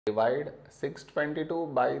Divide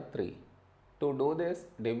 622 by 3. To do this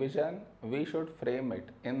division, we should frame it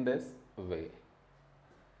in this way.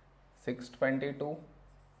 622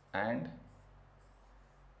 and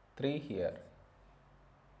 3 here.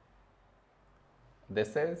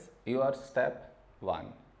 This is your step 1.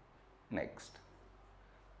 Next,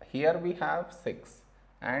 here we have 6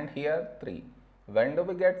 and here 3. When do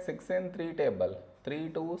we get 6 in 3 table? 3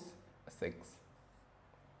 2's 6.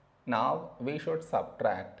 Now we should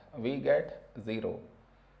subtract. We get 0.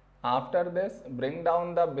 After this, bring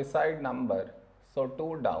down the beside number. So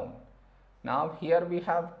 2 down. Now here we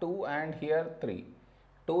have 2 and here 3.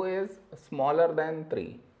 2 is smaller than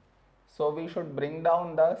 3. So we should bring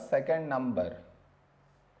down the second number.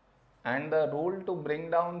 And the rule to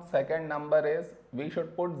bring down second number is we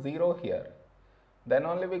should put 0 here. Then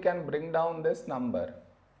only we can bring down this number.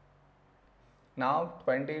 Now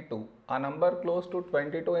 22. A number close to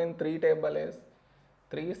 22 in 3 table is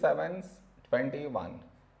 3 7's 21.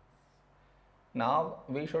 Now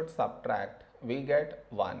we should subtract. We get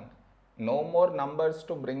 1. No more numbers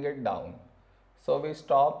to bring it down. So we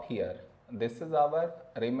stop here. This is our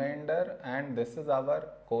remainder and this is our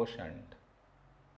quotient.